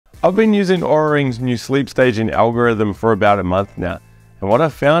I've been using Oura Ring's new sleep staging algorithm for about a month now, and what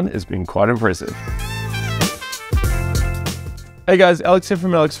I've found has been quite impressive. Hey guys, Alex here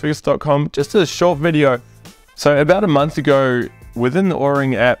from alexfergus.com. Just a short video. So about a month ago, within the Oura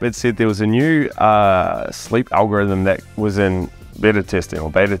Ring app, it said there was a new sleep algorithm that was in beta testing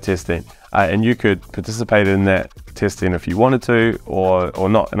or beta testing, and you could participate in that testing if you wanted to or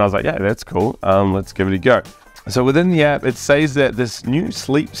not. And I was like, yeah, that's cool. Let's give it a go. So within the app, it says that this new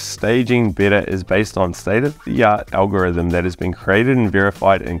sleep staging beta is based on state-of-the-art algorithm that has been created and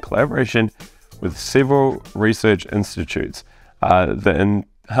verified in collaboration with several research institutes. The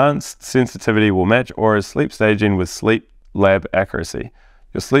enhanced sensitivity will match Oura's sleep staging with sleep lab accuracy.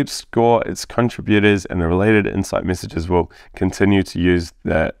 Your sleep score, its contributors, and the related insight messages will continue to use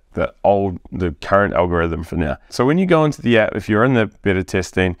the current algorithm for now. So when you go into the app, if you're in the beta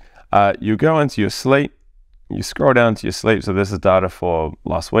testing, you go into your sleep. You scroll down to your sleep, so this is data for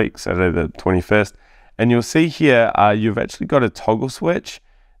last week, Saturday the 21st, and you'll see here you've actually got a toggle switch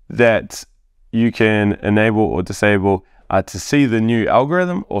that you can enable or disable to see the new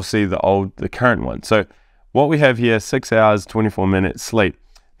algorithm or see the current one. So what we have here, 6 hours, 24 minutes sleep,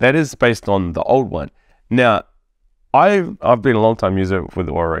 that is based on the old one. Now, I've been a long time user with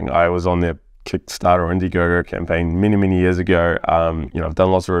Oura Ring. I was on their Kickstarter or Indiegogo campaign many years ago. I've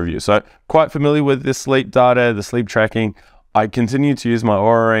done lots of reviews, so quite familiar with the sleep data, the sleep tracking. I continue to use my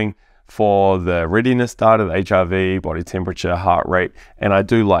Oura Ring for the readiness data, the HRV, body temperature, heart rate, and I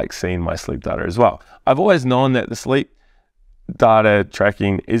do like seeing my sleep data as well. I've always known that the sleep data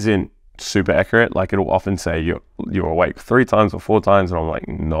tracking isn't super accurate. Like, it'll often say you're awake 3 times or 4 times, and I'm like,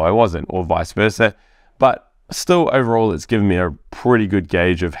 no, I wasn't, or vice versa. But still, overall, it's given me a pretty good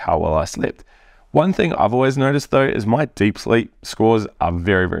gauge of how well I slept. One thing I've always noticed though is my deep sleep scores are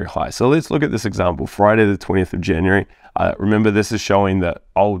very high. So let's look at this example, Friday the 20th of January. Remember, this is showing the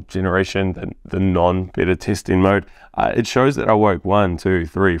old generation, the non-beta testing mode. It shows that I woke 1, 2,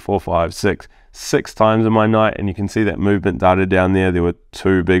 3, 4, 5, 6 times in my night, and you can see that movement data down there. There were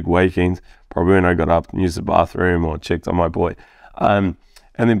 2 big wakings, probably when I got up and used the bathroom or checked on my boy. And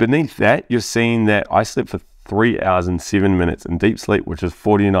then beneath that, you're seeing that I slept for 3 hours and 7 minutes in deep sleep, which is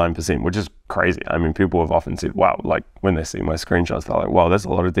 49%, which is crazy. I mean, people have often said, wow, like when they see my screenshots, they're like, wow, that's a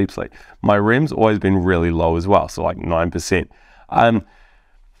lot of deep sleep. My REM's always been really low as well, so like 9%.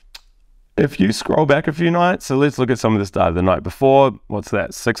 If you scroll back a few nights, so let's look at some of this data. The night before, what's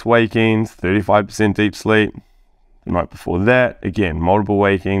that? 6 wakings, 35% deep sleep. The night before that, again, multiple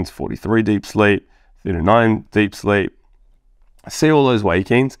wakings, 43 deep sleep, 39 deep sleep. See all those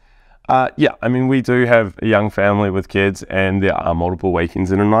wakings. Yeah, I mean, we do have a young family with kids, and there are multiple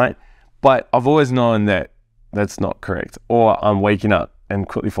wakings in a night, but I've always known that that's not correct, or I'm waking up and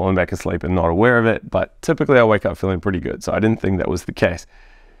quickly falling back asleep and not aware of it, but typically I wake up feeling pretty good, so I didn't think that was the case.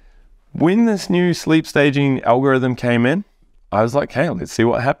 When this new sleep staging algorithm came in, I was like, hey, let's see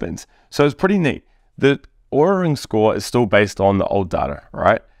what happens. So it's pretty neat. The Oura Ring score is still based on the old data,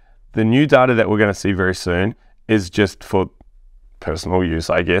 right? The new data that we're going to see very soon is just for personal use,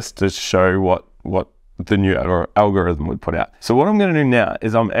 I guess, to show what the new algorithm would put out. So what I'm going to do now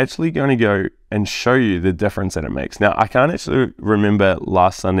is I'm actually going to go and show you the difference that it makes. Now, I can't actually remember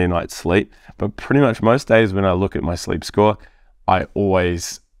last Sunday night's sleep, but pretty much most days when I look at my sleep score, I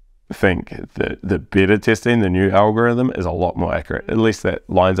always think that the beta testing, the new algorithm, is a lot more accurate. At least that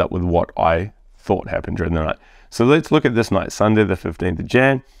lines up with what I thought happened during the night. So let's look at this night, Sunday the 15th of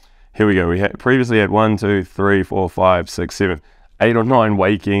Jan. Here we go. We previously had 1, 2, 3, 4, 5, 6, 7, 8 or 9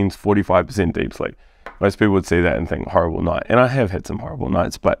 wakings, 45% deep sleep. Most people would see that and think horrible night. And I have had some horrible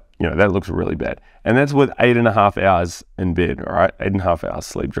nights, but that looks really bad. And that's with 8.5 hours in bed, all right? 8.5 hours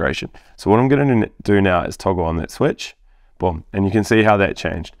sleep duration. So what I'm going to do now is toggle on that switch. Boom. And you can see how that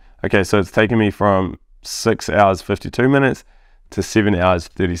changed. Okay, so it's taken me from 6 hours, 52 minutes to 7 hours,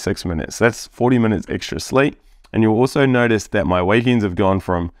 36 minutes. That's 40 minutes extra sleep. And you'll also notice that my wakings have gone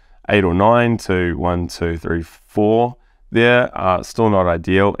from 8 or 9 to 1, 2, 3, 4. There, still not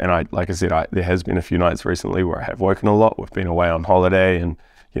ideal, and like I said, there has been a few nights recently where I have woken a lot. We've been away on holiday, and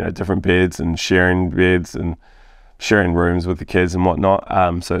different beds and sharing beds and sharing rooms with the kids and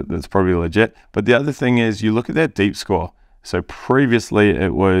whatnot. So that's probably legit. But the other thing is, you look at that deep score. So previously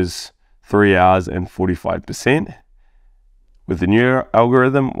it was 3 hours and 45%. With the new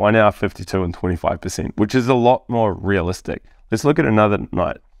algorithm, 1 hour 52 and 25%, which is a lot more realistic. Let's look at another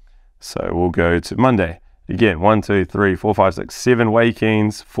night. So we'll go to Monday. Again, 1, 2, 3, 4, 5, 6, 7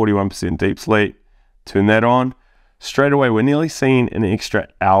 wakings, 41% deep sleep. Turn that on. Straight away, we're nearly seeing an extra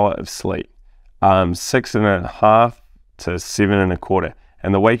hour of sleep. 6.5 to 7.25.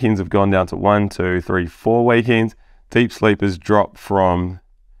 And the wakings have gone down to 1, 2, 3, 4 wakings. Deep sleep has dropped from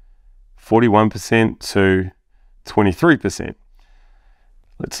 41% to 23%.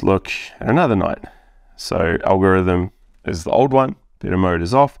 Let's look at another night. So algorithm is the old one, beta mode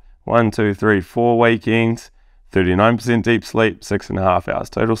is off. 1, 2, 3, 4 wakings, 39% deep sleep, 6.5 hours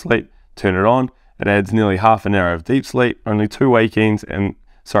total sleep. Turn it on, it adds nearly half an hour of deep sleep, only 2 wakings, and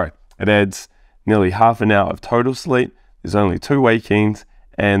it adds nearly half an hour of total sleep. There's only 2 wakings,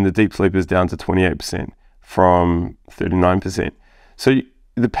 and the deep sleep is down to 28% from 39%. So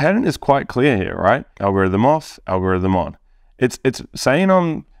the pattern is quite clear here, right? Algorithm off, algorithm on. It's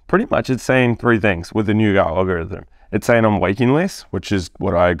saying pretty much it's saying 3 things with the new algorithm. It's saying I'm waking less, which is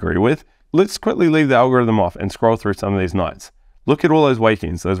what I agree with. Let's quickly leave the algorithm off and scroll through some of these nights. Look at all those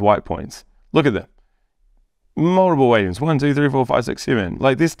wakings, those white points. Look at them. Multiple wakings, 1, 2, 3, 4, 5, 6, 7.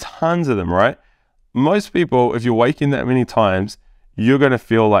 Like there's tons of them, right? Most people, if you're waking that many times, you're going to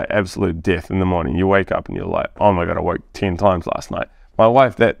feel like absolute death in the morning. You wake up and you're like, oh my God, I woke 10 times last night. My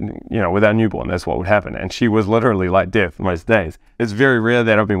wife, with our newborn, that's what would happen. And she was literally like death most days. It's very rare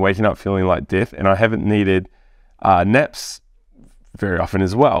that I've been waking up feeling like death, and I haven't needed naps very often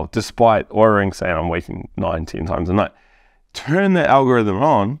as well, despite Oura Ring saying I'm waking 9, 10 times a night. Turn that algorithm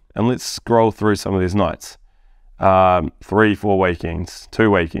on and let's scroll through some of these nights. 3, 4 wakings, 2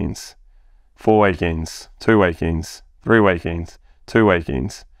 wakings, 4 wakings, 2 wakings, 3 wakings, 2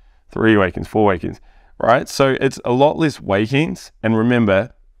 wakings, 3 wakings, 4 wakings, right? So it's a lot less wakings. And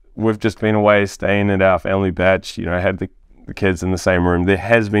remember, we've just been away staying at our family batch, had the kids in the same room. There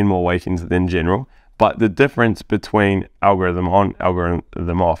has been more wakings than general, but the difference between algorithm on,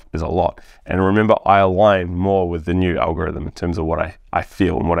 algorithm off is a lot. And remember, I align more with the new algorithm in terms of what I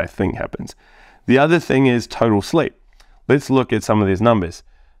feel and what I think happens. The other thing is total sleep. Let's look at some of these numbers.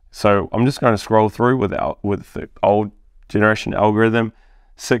 So I'm just going to scroll through with the old generation algorithm.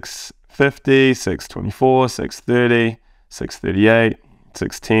 650, 624, 630, 638,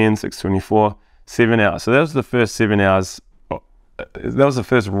 610, 624, 7 hours. So that was the first 7 hours. That was the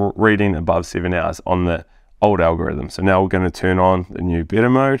first reading above 7 hours on the old algorithm. So now we're going to turn on the new beta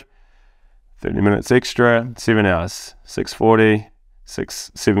mode. 30 minutes extra, 7 hours, 640,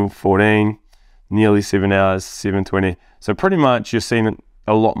 714, nearly 7 hours, 720. So pretty much you're seeing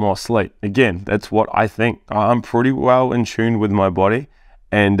a lot more sleep. Again, that's what I think. I'm pretty well in tune with my body,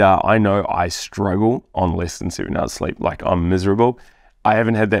 and I know I struggle on less than 7 hours sleep. Like I'm miserable. I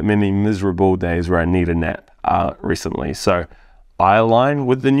haven't had that many miserable days where I need a nap recently. So I align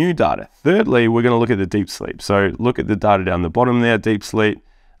with the new data. Thirdly, we're going to look at the deep sleep. So look at the data down the bottom there, deep sleep.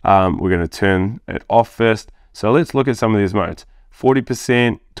 We're going to turn it off first. So let's look at some of these modes.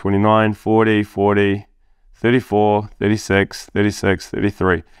 40%, 29, 40, 40, 34, 36, 36,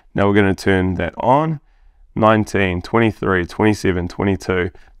 33. Now we're going to turn that on. 19, 23, 27,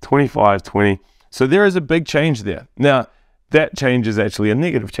 22, 25, 20. So there is a big change there. Now, that change is actually a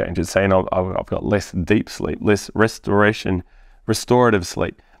negative change. It's saying I've got less deep sleep, less restorative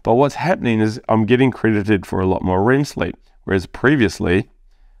sleep. But what's happening is I'm getting credited for a lot more REM sleep, whereas previously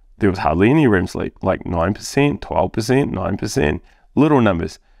there was hardly any REM sleep, like 9%, 12%, 9%, little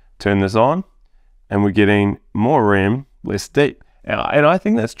numbers. Turn this on and we're getting more REM, less deep. And I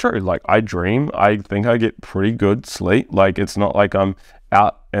think that's true. Like I dream, I think I get pretty good sleep. Like it's not like I'm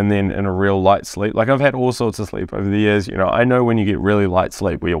out and then in a real light sleep. Like I've had all sorts of sleep over the years. I know when you get really light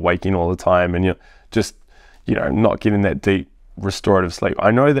sleep where you're waking all the time and you're just, not getting that deep restorative sleep. I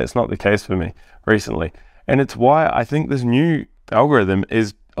know that's not the case for me recently. And it's why I think this new algorithm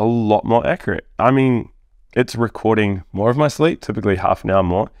is a lot more accurate. I mean, it's recording more of my sleep, typically half an hour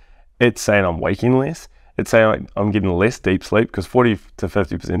more. It's saying I'm waking less. It's saying I'm getting less deep sleep because 40 to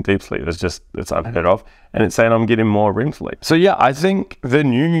 50% deep sleep is it's unheard of. And it's saying I'm getting more REM sleep. So yeah, I think the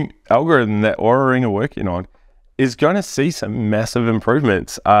new algorithm that Oura Ring are working on is going to see some massive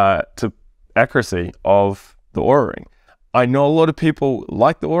improvements to accuracy of the Oura Ring. I know a lot of people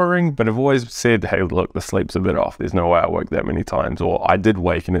like the Oura Ring, but have always said, hey, look, the sleep's a bit off. There's no way I woke that many times, or I did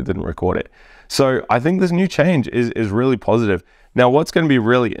wake and it didn't record it. So I think this new change is really positive. Now, what's going to be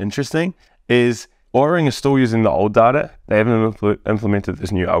really interesting is Oura Ring is still using the old data. They haven't implemented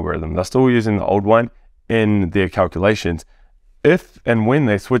this new algorithm. They're still using the old one in their calculations. If and when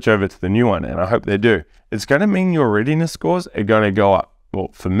they switch over to the new one, and I hope they do, it's going to mean your readiness scores are going to go up. Well,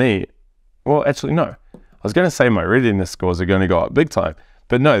 for me, well, actually, no. I was going to say my readiness scores are going to go up big time,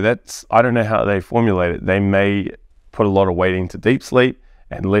 but no, I don't know how they formulate it. They may put a lot of weighting to deep sleep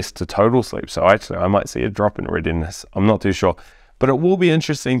and less to total sleep. So actually, I might see a drop in readiness. I'm not too sure, but it will be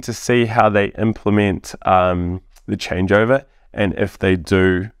interesting to see how they implement the changeover and if they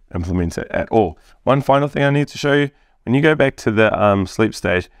do implement it at all. One final thing I need to show you, when you go back to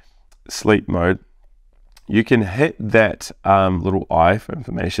the sleep mode, you can hit that little eye for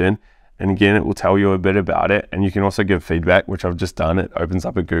information, And again, it will tell you a bit about it. And you can also give feedback, which I've just done. It opens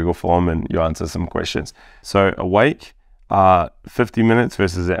up a Google form and you answer some questions. So awake, 50 minutes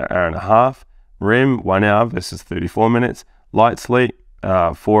versus an hour and a half. REM, 1 hour versus 34 minutes. Light sleep,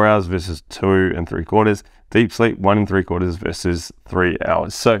 4 hours versus 2 3/4. Deep sleep, 1 3/4 versus 3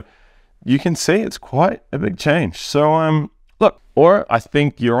 hours. So you can see it's quite a big change. So look, Oura, I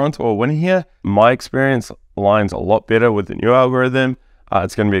think you're onto a winner here. My experience aligns a lot better with the new algorithm.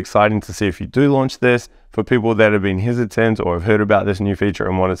 It's going to be exciting to see if you do launch this. For people that have been hesitant or have heard about this new feature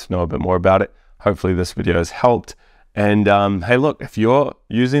and wanted to know a bit more about it, hopefully this video has helped. And hey, look, if you're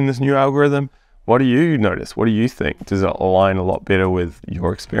using this new algorithm, what do you notice? What do you think? Does it align a lot better with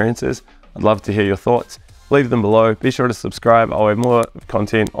your experiences? I'd love to hear your thoughts. Leave them below. Be sure to subscribe. I'll have more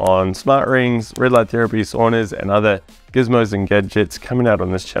content on smart rings, red light therapy, saunas, and other gizmos and gadgets coming out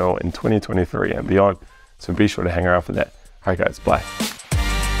on this channel in 2023 and beyond. So be sure to hang around for that. All right, guys, bye.